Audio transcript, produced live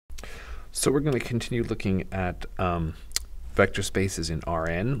So we're going to continue looking at vector spaces in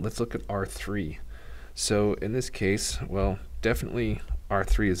Rn. Let's look at R3. So in this case, well, definitely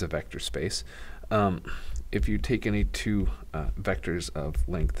R3 is a vector space. If you take any two vectors of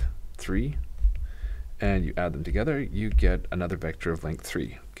length 3 and you add them together, you get another vector of length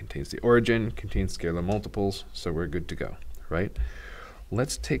 3. Contains the origin, contains scalar multiples, so we're good to go, right?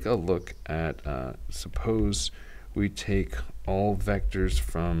 Let's take a look at, suppose we take all vectors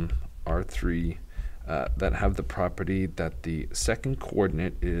from R3 that have the property that the second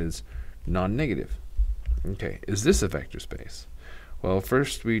coordinate is non-negative. Okay, is this a vector space? Well,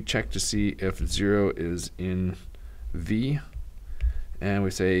 first we check to see if 0 is in V, and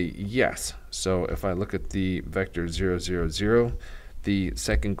we say yes. So if I look at the vector 0, 0, 0, the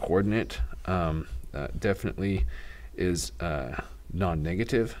second coordinate definitely is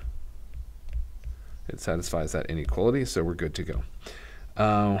non-negative. It satisfies that inequality, so we're good to go.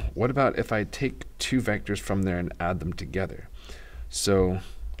 What about if I take two vectors from there and add them together? So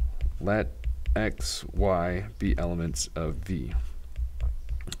let x, y be elements of V.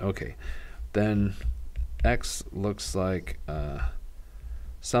 Okay, then x looks like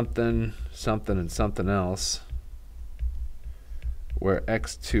something, something, and something else, where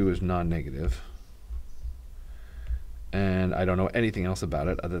x2 is non-negative, and I don't know anything else about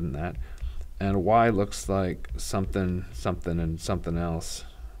it other than that. And y looks like something, something, and something else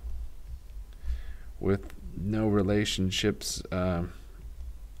with no relationships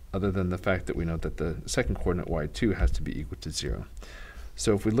other than the fact that we know that the second coordinate y2 has to be equal to 0.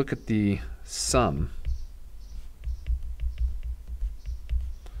 So if we look at the sum,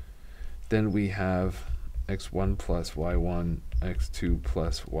 then we have x1 plus y1, x2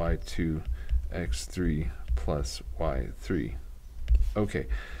 plus y2, x3 plus y3. Okay,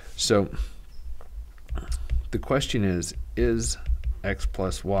 so the question is x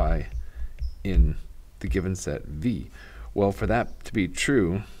plus y in the given set V? Well, for that to be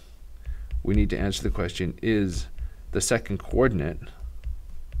true, we need to answer the question, is the second coordinate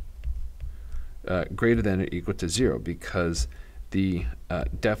greater than or equal to 0? Because the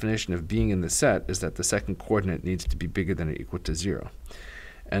definition of being in the set is that the second coordinate needs to be bigger than or equal to 0.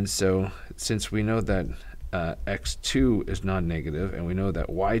 And so since we know that x2 is non-negative and we know that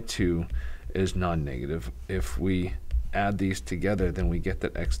y2 is non-negative, if we add these together, then we get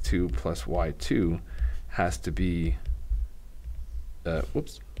that x2 plus y2 has to be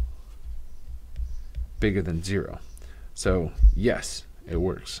bigger than 0. So yes, it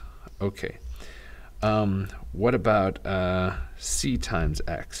works. Okay. What about c times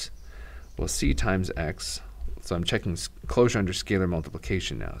x? Well, c times x, so I'm checking closure under scalar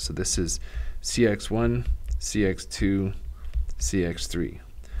multiplication now. So this is cx1, cx2, cx3.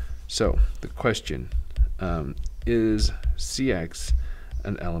 So the question, is cx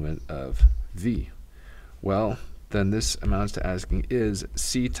an element of V? Well, then this amounts to asking, is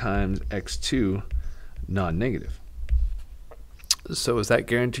c times x2 non-negative? So is that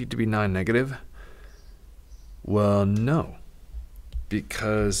guaranteed to be non-negative? Well, no,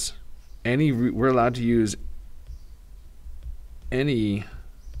 because we're allowed to use any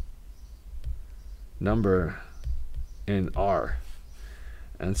number in R,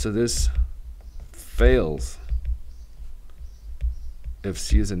 and so this fails if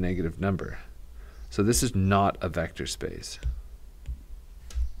C is a negative number. So this is not a vector space.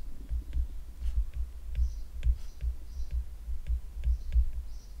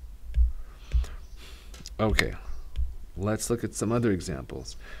 Okay, let's look at some other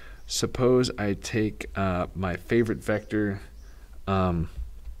examples. Suppose I take my favorite vector 1,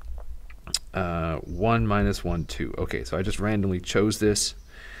 minus 1, 2. Okay, so I just randomly chose this,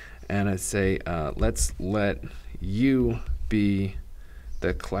 and I say let's let U be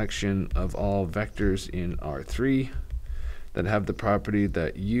the collection of all vectors in R3 that have the property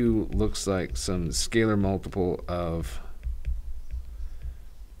that U looks like some scalar multiple of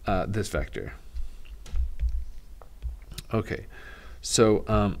this vector. Okay, so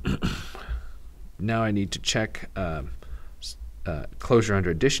now I need to check closure under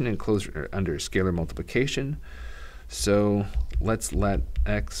addition and closure under scalar multiplication. So let's let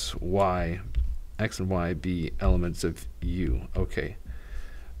x and y be elements of U. Okay,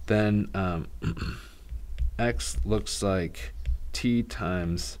 then x looks like t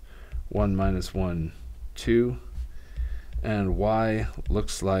times 1 minus 1, 2, and y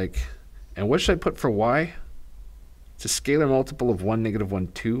looks like, and what should I put for y? It's a scalar multiple of 1, negative 1,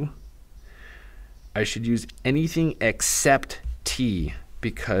 2. I should use anything except t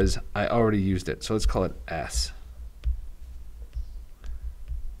because I already used it. So let's call it s.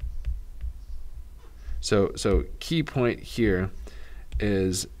 So key point here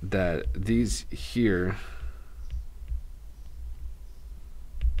is that these here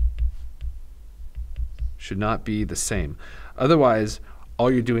should not be the same. Otherwise,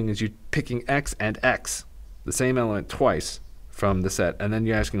 all you're doing is you're picking x and x, the same element twice from the set, and then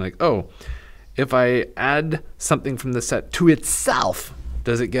you're asking like, oh, if I add something from the set to itself,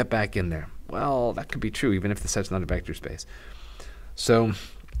 does it get back in there? Well, that could be true even if the set's not a vector space. So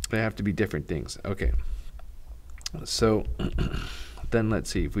they have to be different things. Okay. So then let's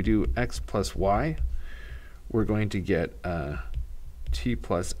see. If we do x plus y, we're going to get t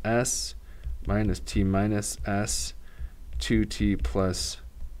plus s minus t minus s 2t plus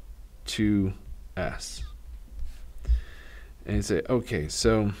 2s. And you say, okay,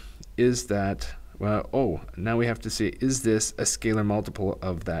 so is that, well, oh, now we have to say, is this a scalar multiple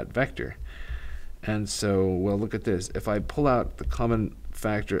of that vector? And so, well, look at this. If I pull out the common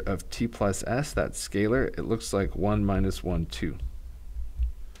factor of t plus s, that's scalar, it looks like 1 minus 1, 2.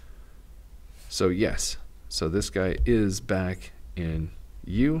 So yes, so this guy is back in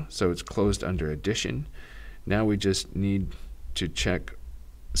U, so it's closed under addition. Now we just need to check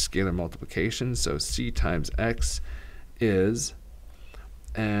scalar multiplication. So c times x is,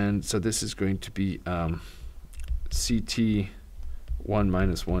 and so this is going to be ct 1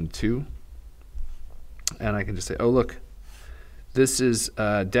 minus 1, 2. And I can just say, oh, look, this is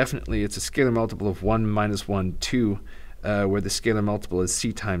definitely, it's a scalar multiple of 1 minus 1, 2, where the scalar multiple is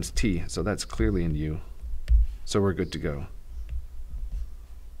c times t. So that's clearly in U. So we're good to go.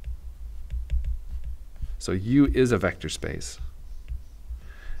 So U is a vector space.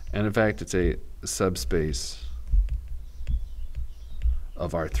 And in fact, it's a subspace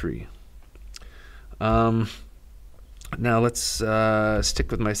of R3. Now let's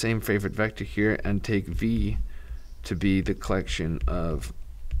stick with my same favorite vector here and take V to be the collection of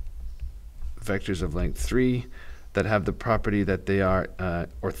vectors of length 3 that have the property that they are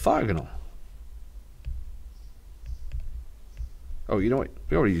orthogonal. Oh, you know what?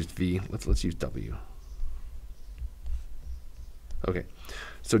 We already used V. Let's use W. Okay,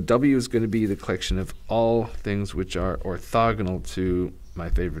 so W is going to be the collection of all things which are orthogonal to my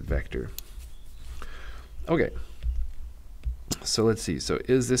favorite vector. Okay, so let's see. So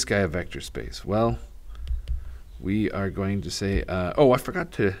is this guy a vector space? Well, we are going to say, oh, I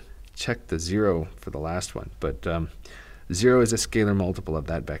forgot to check the 0 for the last one, but 0 is a scalar multiple of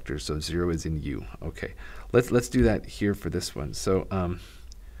that vector, so 0 is in U. Okay, let's do that here for this one. So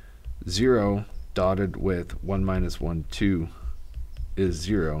 0 dotted with 1 minus 1, 2 is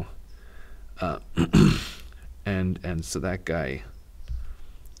 0, and so that guy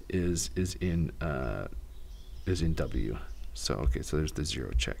is in W. So okay, so there's the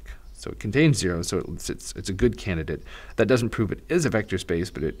 0 check. So it contains 0, so it's a good candidate. That doesn't prove it is a vector space,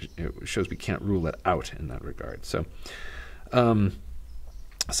 but it shows we can't rule it out in that regard. So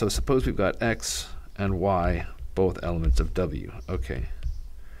so suppose we've got x and y, both elements of W. Okay,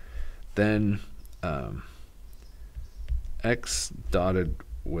 then x dotted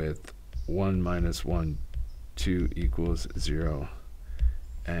with 1 minus 1, 2 equals 0,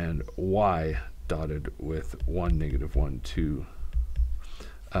 and y dotted with 1, negative 1, 2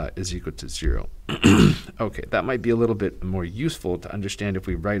 is equal to 0. Okay, that might be a little bit more useful to understand if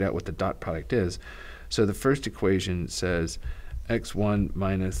we write out what the dot product is. So the first equation says x1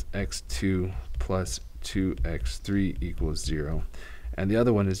 minus x2 plus 2x3 equals 0. And the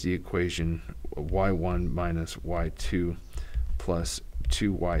other one is the equation y1 minus y2 plus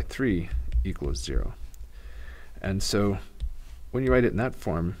 2y3 equals 0. And so when you write it in that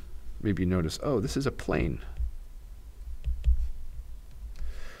form, maybe you notice, oh, this is a plane.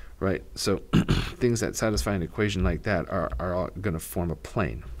 Right? So things that satisfy an equation like that are all going to form a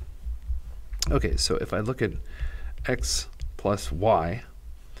plane. Okay, so if I look at x plus y,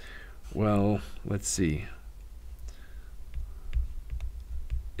 well, let's see.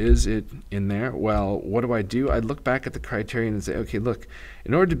 Is it in there? Well, what do? I look back at the criterion and say, okay, look,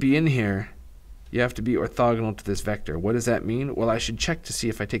 in order to be in here, you have to be orthogonal to this vector. What does that mean? Well, I should check to see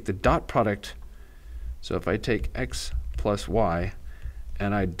if I take the dot product. So if I take x plus y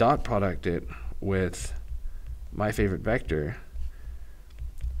and I dot product it with my favorite vector,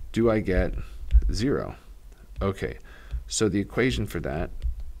 do I get 0? Okay, so the equation for that,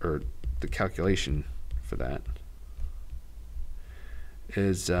 or the calculation for that,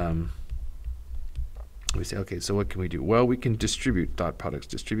 is we say, okay, so what can we do? Well, we can distribute, dot products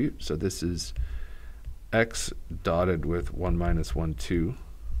distribute. So this is x dotted with 1 minus 1, 2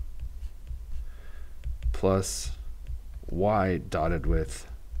 plus y dotted with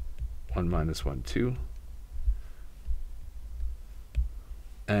 1 minus 1, 2.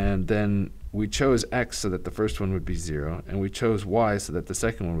 And then we chose x so that the first one would be 0, and we chose y so that the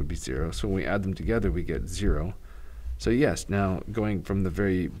second one would be 0. So when we add them together, we get 0. So yes, now going from the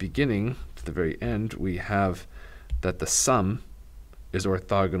very beginning to the very end, we have that the sum is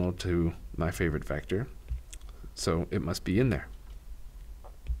orthogonal to my favorite vector. So it must be in there.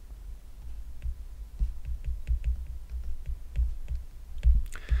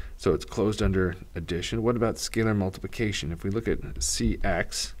 So it's closed under addition. What about scalar multiplication? If we look at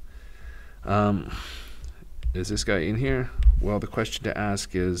Cx, is this guy in here? Well, the question to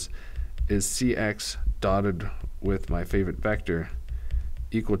ask is Cx dotted with my favorite vector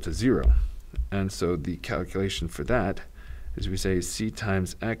equal to 0? And so the calculation for that is we say C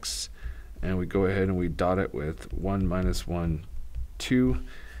times x, and we go ahead and we dot it with 1 minus 1, 2.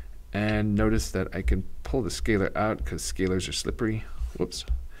 And notice that I can pull the scalar out because scalars are slippery. Whoops.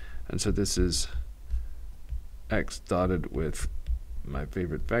 And so this is x dotted with my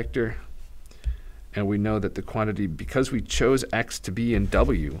favorite vector. And we know that the quantity, because we chose x to be in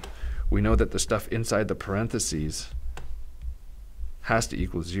W, we know that the stuff inside the parentheses has to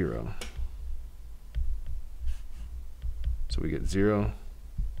equal 0. So we get 0.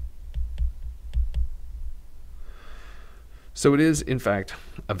 So it is, in fact,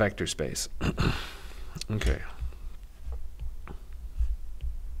 a vector space. Okay.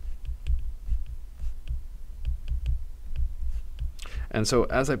 And so,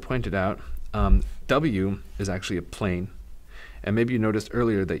 as I pointed out, W is actually a plane. And maybe you noticed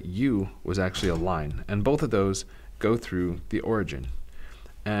earlier that U was actually a line. And both of those go through the origin.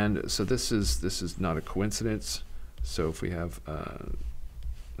 And so this is not a coincidence. So if we have,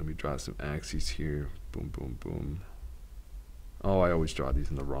 let me draw some axes here. Boom, boom, boom. Oh, I always draw these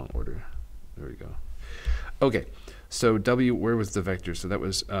in the wrong order. There we go. Okay, so W, where was the vector? So that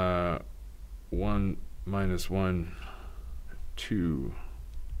was 1 minus 1, 2.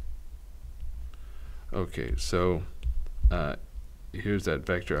 Okay, so here's that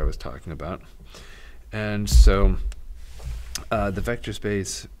vector I was talking about. And so the vector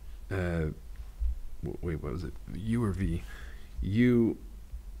space, wait, what was it? U or V? U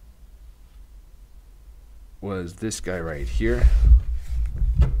was this guy right here.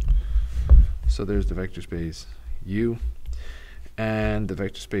 So there's the vector space U. And the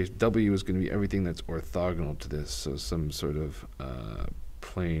vector space W is going to be everything that's orthogonal to this. So some sort of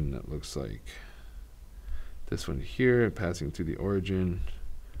plane that looks like this one here, passing through the origin.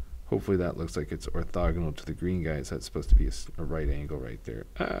 Hopefully that looks like it's orthogonal to the green guys. That's supposed to be a right angle right there,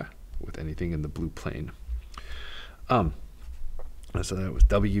 with anything in the blue plane. So that was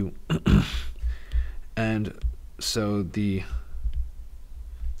W. And so the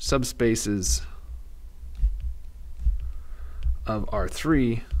subspaces of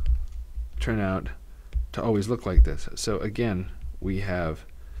R3 turn out to always look like this. So again, we have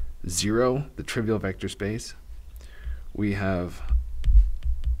 0, the trivial vector space. We have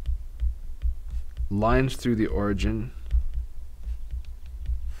lines through the origin,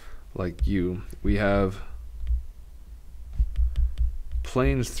 like U. We have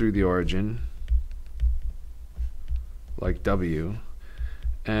planes through the origin, like W,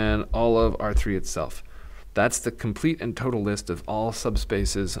 and all of R3 itself. That's the complete and total list of all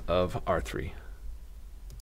subspaces of R3.